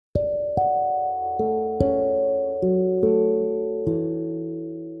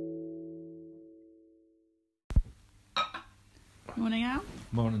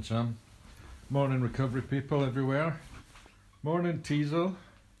Morning, Sam. Morning, recovery people everywhere. Morning, Teasel.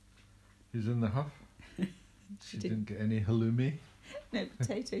 He's in the huff. She didn't get any halloumi. No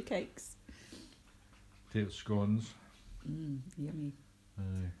potato cakes. Potato scones. Yummy.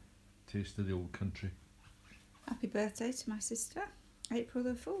 Taste of the old country. Happy birthday to my sister, April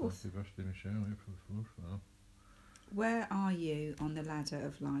the 4th. Happy birthday, Michelle. April the 4th. Well. Where are you on the ladder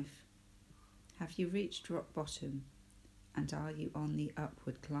of life? Have you reached rock bottom? And are you on the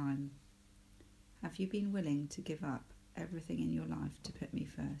upward climb? Have you been willing to give up everything in your life to put me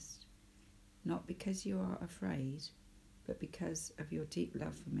first? Not because you are afraid, but because of your deep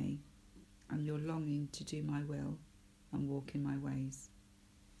love for me and your longing to do my will and walk in my ways.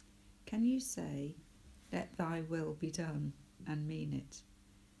 Can you say, "Let thy will be done," and mean it,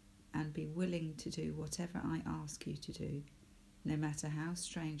 and be willing to do whatever I ask you to do, no matter how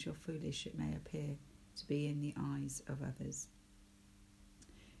strange or foolish it may appear to be in the eyes of others?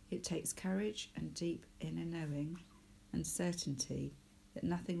 It takes courage and deep inner knowing and certainty that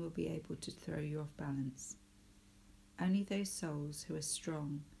nothing will be able to throw you off balance. Only those souls who are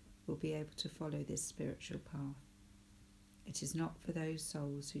strong will be able to follow this spiritual path. It is not for those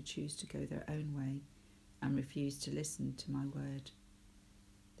souls who choose to go their own way and refuse to listen to my word.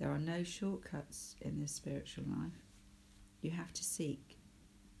 There are no shortcuts in this spiritual life. You have to seek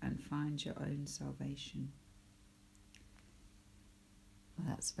and find your own salvation. Well,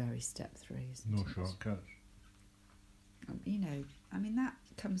 that's very step 3, isn't it? No shortcuts. That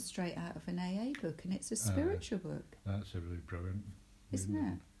comes straight out of an AA book, and it's a spiritual book. That's really brilliant. Isn't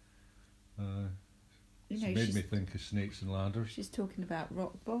it? It made me think of Snakes and Ladders. She's talking about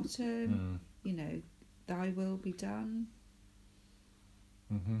rock bottom, thy will be done.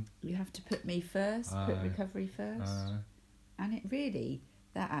 Mm-hmm. You have to put me first, put recovery first. And it really,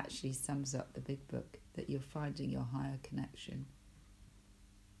 that actually sums up the big book, that you're finding your higher connection.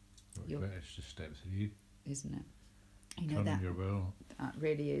 It's just step 3. Isn't it? Turning your will. That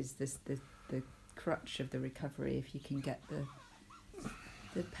really is the crutch of the recovery, if you can get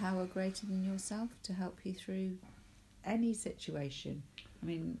the power greater than yourself to help you through any situation.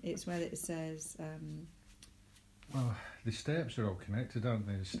 It's where it says... well, the steps are all connected, aren't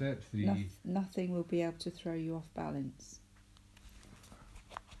they? Step 3... Nothing will be able to throw you off balance.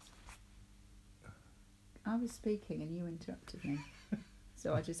 I was speaking and you interrupted me.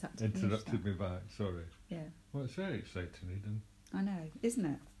 So I just had to interrupted me back, sorry. Yeah. Well, it's very exciting, Eden. I know, isn't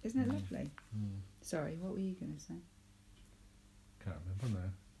it? Isn't it lovely? Mm. Sorry, what were you going to say? Can't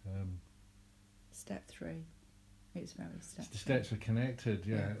remember now. Step 3. It's very step 3. The steps are connected,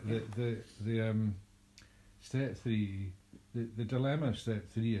 yeah. The step 3, the dilemma of step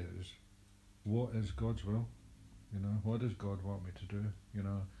 3 is, what is God's will? What does God want me to do?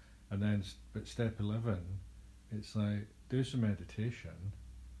 And then, but step 11, it's like, do some meditation,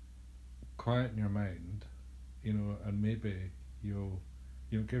 quieten your mind, and maybe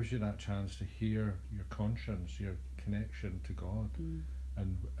gives you that chance to hear your conscience, your connection to God,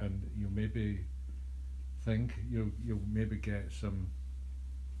 and you maybe think you'll maybe get some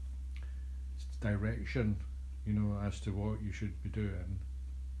direction, as to what you should be doing,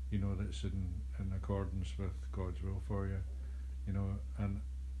 that's in accordance with God's will for you, and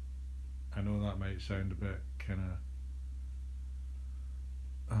I know that might sound a bit kind of,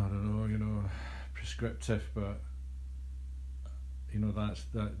 I don't know, prescriptive, but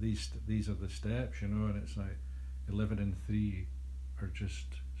these are the steps, and it's like 11 and 3 are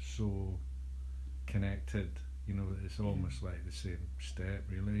just so connected. It's almost like the same step,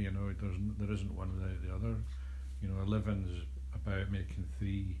 really. There isn't one without the other. 11 is about making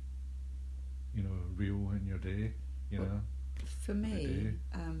 3, real in your day. For me,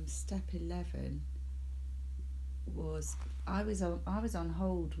 step 11 was I was on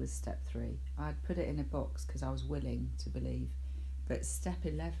hold with step 3. I'd put it in a box because I was willing to believe, but step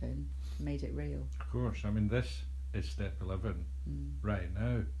 11 made it real. Of course, this is step 11 right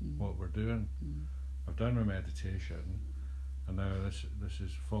now. What we're doing. I've done my meditation, and now this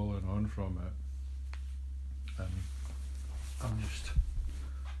is following on from it, and I'm just,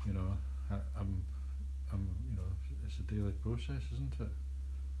 I'm it's a daily process, isn't it?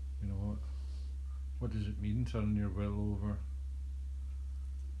 What does it mean, turning your will over?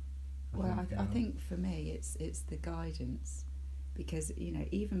 I think for me it's the guidance, because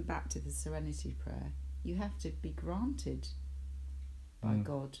even back to the Serenity Prayer, you have to be granted by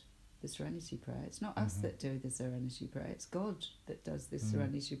God the Serenity Prayer. It's not us that do the Serenity Prayer, it's God that does the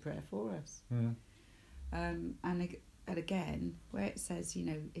Serenity Prayer for us. And again, where it says,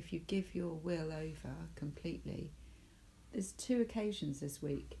 if you give your will over completely, there's 2 occasions this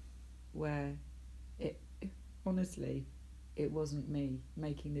week where it honestly it wasn't me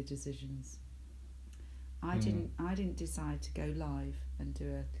making the decisions. I Mm. didn't decide to go live and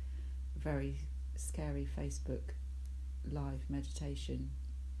do a very scary Facebook live meditation.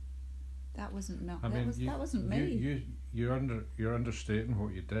 That wasn't me. That wasn't me. You're understating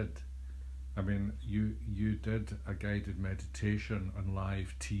what you did. I mean, you did a guided meditation on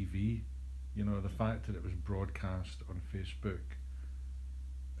live TV. You know, the fact that it was broadcast on Facebook.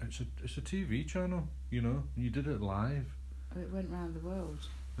 It's a TV channel. You know, you did it live. It went round the world.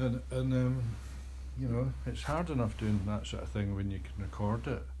 And you know, it's hard enough doing that sort of thing when you can record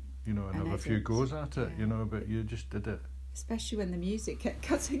it. You know, and have a few edit. goes at it. Yeah. You know, but you just did it. Especially when the music kept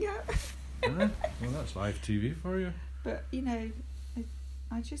cutting out. Yeah. Well, that's live TV for you. But, you know,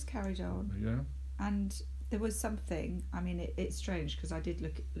 I just carried on. Yeah. And there was something, I mean, it's strange because I did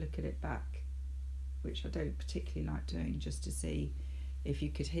look at it back, which I don't particularly like doing, just to see if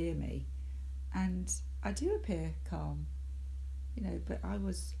you could hear me. And I do appear calm, you know, but I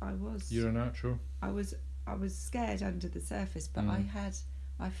was You're a natural. I was scared under the surface, but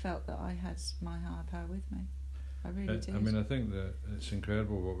I felt that I had my higher power with me. I really did. I mean, I think that it's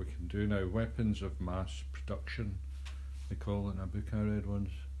incredible what we can do now. Weapons of mass production, they call it in a book I read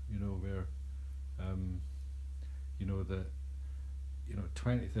once, you know, where, you know, that, you know,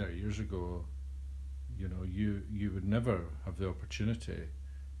 20, 30 years ago, you know, you would never have the opportunity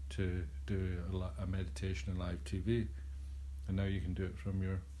to do a meditation on live TV. And now you can do it from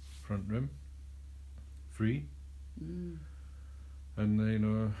your front room, free. Mm. And, you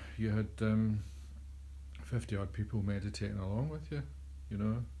know, you had 50 odd people meditating along with you, you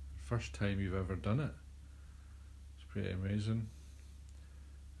know, first time you've ever done it. It's pretty amazing.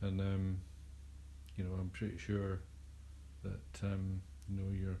 And, you know, I'm pretty sure that, you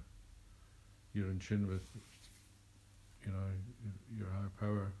know, you're in tune with, you know, your higher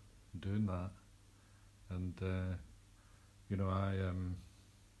power doing that. And, you know, I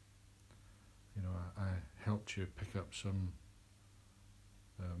helped you pick up some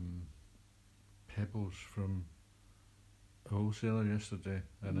pebbles from a wholesaler yesterday,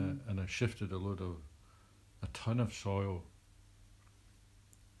 and I shifted a ton of soil,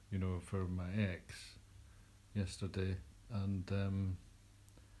 you know, for my ex yesterday, and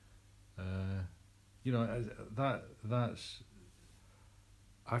you know, that's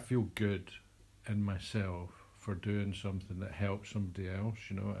I feel good in myself for doing something that helps somebody else,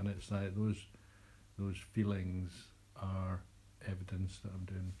 you know, and it's like those feelings are evidence that I'm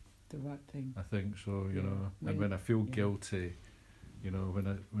doing The right thing. I think so, you Yeah. know. And when I feel guilty, you know,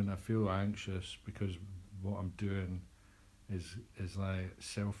 when I feel anxious because what I'm doing is like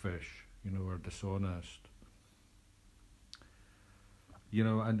selfish, you know, or dishonest, you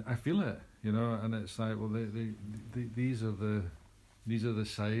know, and I feel it, you know, and it's like, well, these are the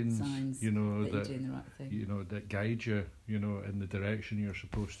signs, you know, that you're doing the right thing. you know, that guide you, you know, in the direction you're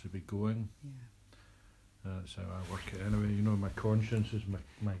supposed to be going. Yeah. That's how I work it anyway. You know, my conscience is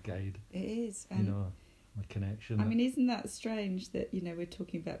my guide. It is. You know, my connection. I mean, isn't that strange that, you know, we're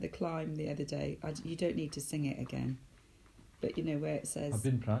talking about the climb the other day. You don't need to sing it again. But, you know, where it says... I've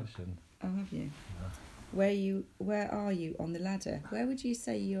been practicing. Oh, have you? Yeah. Where are you on the ladder? Where would you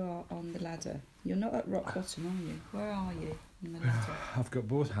say you are on the ladder? You're not at rock bottom, are you? Where are you on the ladder? I've got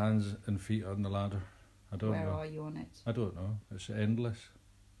both hands and feet on the ladder. I don't know. Where are you on it? I don't know. It's endless,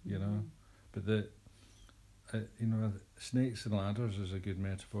 you know. But you know, snakes and ladders is a good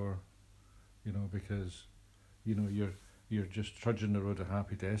metaphor, you know, because, you know, you're just trudging the road of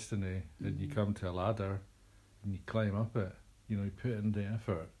happy destiny, and you come to a ladder, and you climb up it. You know, you put in the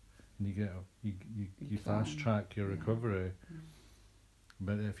effort, and you fast track your recovery.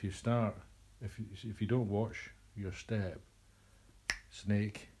 But if you don't watch your step,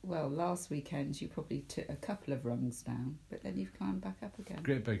 snake. Well, last weekend you probably took a couple of rungs down, but then you've climbed back up again.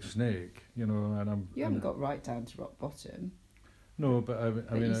 Great big snake, you know, and You haven't got right down to rock bottom. No, but I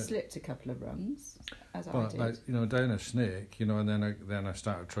mean, you slipped a couple of rungs, as I did. Like, you know, down a snake, you know, and then I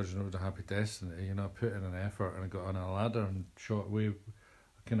started trudging over to happy destiny. You know, I put in an effort, and I got on a ladder and shot away.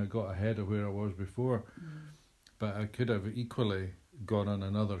 I kind of got ahead of where I was before, but I could have equally gone on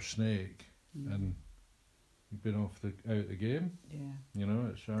another snake and been out the game. Yeah. You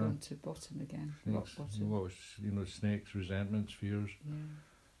know, it's gone to bottom again. Rock bottom. What you know, snakes, resentments, fears. Yeah.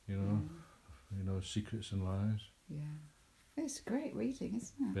 You know, secrets and lies. Yeah. It's great reading,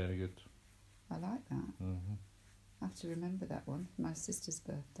 isn't it? Very good. I like that. Mm-hmm. I have to remember that one for my sister's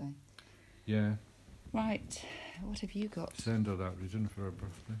birthday. Yeah. Right. What have you got? Send her that reading for her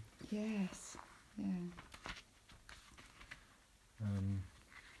birthday. Yes. Yeah.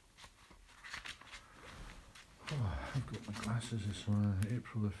 I've got my glasses this morning.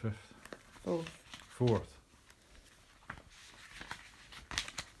 April the 5th. 4th. 4th.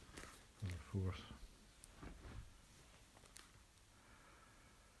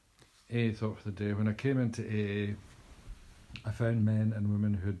 AA thought for the day. When I came into AA, I found men and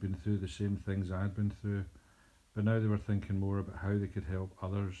women who had been through the same things I had been through, but now they were thinking more about how they could help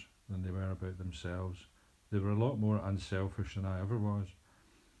others than they were about themselves. They were a lot more unselfish than I ever was.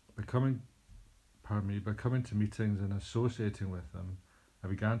 By coming to meetings and associating with them, I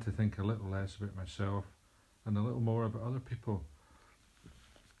began to think a little less about myself and a little more about other people.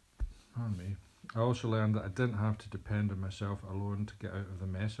 Pardon me. I also learned that I didn't have to depend on myself alone to get out of the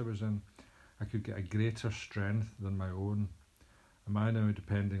mess I was in. I could get a greater strength than my own. Am I now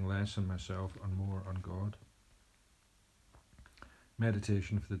depending less on myself and more on God?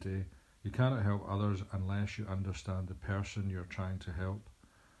 Meditation for the day. You cannot help others unless you understand the person you're trying to help.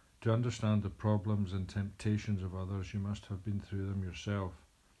 To understand the problems and temptations of others, you must have been through them yourself.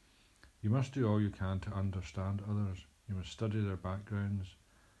 You must do all you can to understand others. You must study their backgrounds,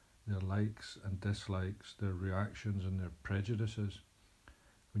 their likes and dislikes, their reactions and their prejudices.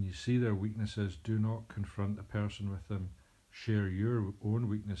 When you see their weaknesses, do not confront the person with them. Share your own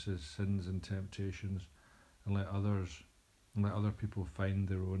weaknesses, sins and temptations, and let other people find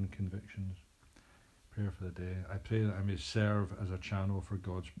their own convictions. Prayer for the day. I pray that I may serve as a channel for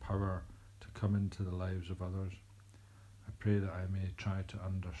God's power to come into the lives of others. I pray that I may try to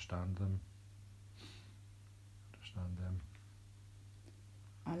understand them.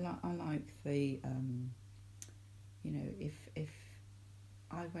 I like the, if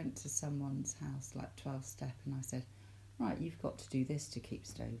I went to someone's house like 12-step and I said, right, you've got to do this to keep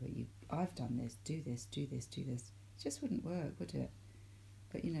sober. I've done this, do this, do this, do this. It just wouldn't work, would it?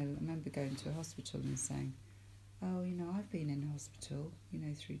 But, I remember going to a hospital and saying, oh, I've been in hospital,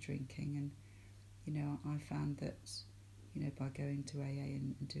 through drinking. And, I found that, by going to AA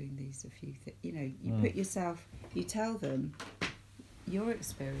and doing these a few things, you put yourself, you tell them your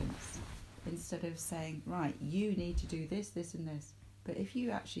experience instead of saying, right, you need to do this, this and this. But if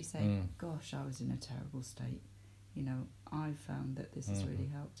you actually say, gosh, I was in a terrible state, I've found that this has really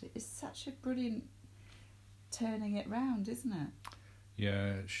helped. It's such a brilliant turning it round, isn't it?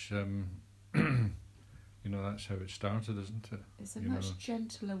 Yeah, it's that's how it started, isn't it? It's a much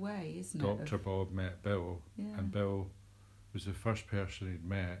gentler way, isn't it? Dr. Bob met Bill, and Bill was the first person he'd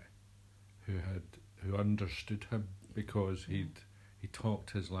met who understood him, because he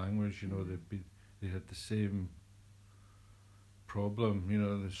talked his language. They had the same problem.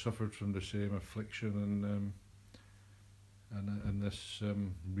 They suffered from the same affliction, and this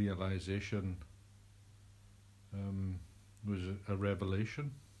realization was a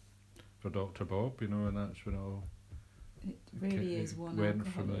revelation for Dr. Bob, and that's when it really is one went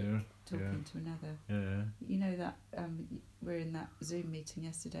from there. Talking to another. Yeah. You know that we're in that Zoom meeting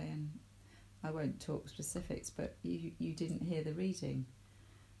yesterday, and I won't talk specifics, but you didn't hear the reading.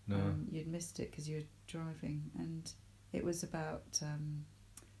 No. You'd missed it because you were driving, and it was about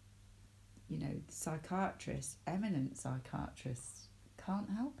psychiatrists, eminent psychiatrists can't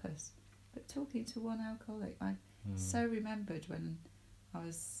help us. But talking to one alcoholic, I so remembered when I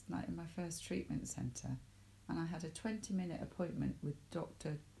was like in my first treatment centre, and I had a 20-minute appointment with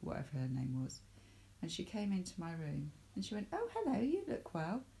Dr. whatever her name was, and she came into my room and she went, oh, hello, you look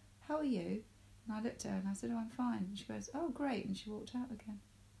well, how are you? And I looked at her and I said, oh, I'm fine. And she goes, oh, great, and she walked out again.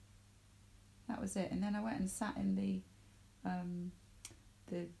 That was it. And then I went and sat in the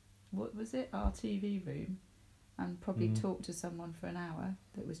what was it, RTV room, and probably talked to someone for an hour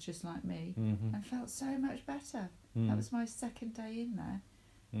that was just like me, and felt so much better. That was my second day in there.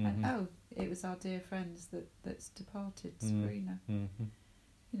 And it was our dear friends that's departed, Sabrina.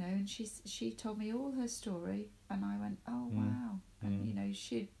 And she told me all her story, and I went, oh wow. And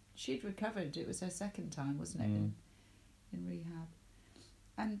she'd recovered. It was her second time, wasn't it, in rehab.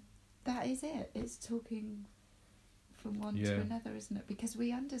 And that is it. It's talking from one to another, isn't it? Because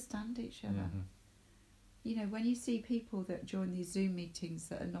we understand each other. When you see people that join these Zoom meetings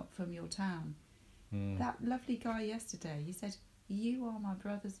that are not from your town, that lovely guy yesterday, he said, you are my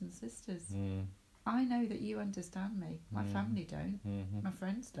brothers and sisters. I know that you understand me. My family don't. My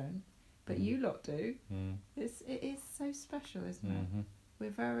friends don't. But you lot do. It is so special, isn't it? We're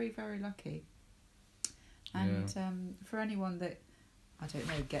very, very lucky. And for anyone that, I don't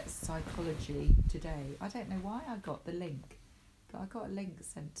know, gets Psychology Today, I don't know why I got the link, but I got a link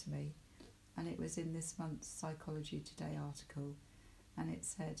sent to me, and it was in this month's Psychology Today article, and it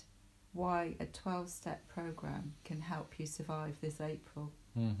said why a 12-step program can help you survive this April.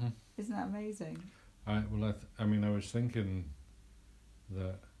 Isn't that amazing? I was thinking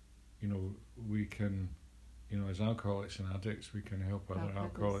that, we can, as alcoholics and addicts, we can help other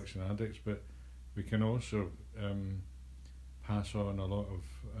alcoholics and addicts, but we can also pass on a lot of,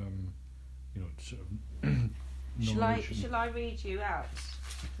 sort of knowledge. Shall I read you out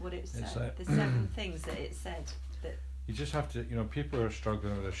what it said, It's like- the 7 things that it said that. You just have to, people are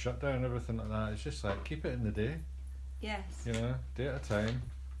struggling with a shutdown and everything like that. It's just like, keep it in the day, Yes. day at a time.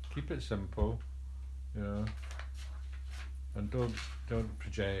 Keep it simple, and don't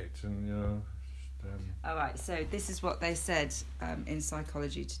project and, All right, so this is what they said in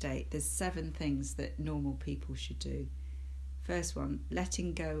Psychology Today. There's 7 things that normal people should do. First one,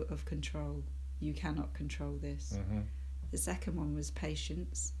 letting go of control. You cannot control this. mhm, The second one was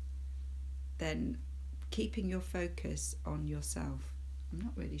patience. Then keeping your focus on yourself. I'm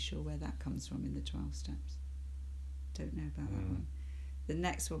not really sure where that comes from in the 12 steps. Don't know about that one. The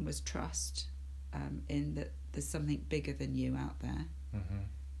next one was trust, in that there's something bigger than you out there.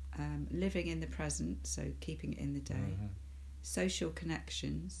 mhm, Living in the present, so keeping it in the day. mhm, Social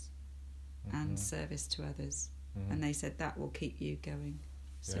connections and mhm, service to others. mhm. And they said that will keep you going.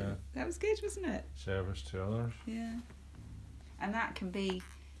 So Yeah. that was good, wasn't it? Service to others. Yeah. And that can be,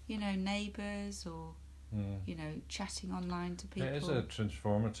 neighbours or, Mm. chatting online to people. It is a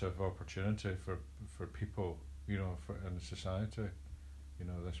transformative opportunity for people, in society.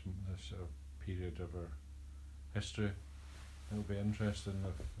 This sort of period of our history. It'll be interesting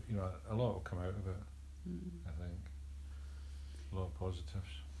if a lot will come out of it. I think a lot of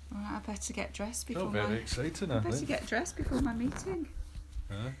positives. All right, I better get dressed Oh, before very exciting! I better think. get dressed before my meeting.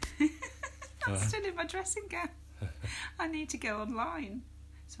 Huh? I'm still in my dressing gown. I need to go online,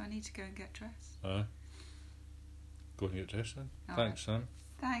 so I need to go and get dressed. Go and get dressed then. All Thanks, Sam.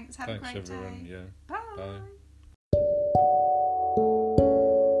 Thanks. Have Thanks, a great everyone. day. Yeah. Bye. Bye.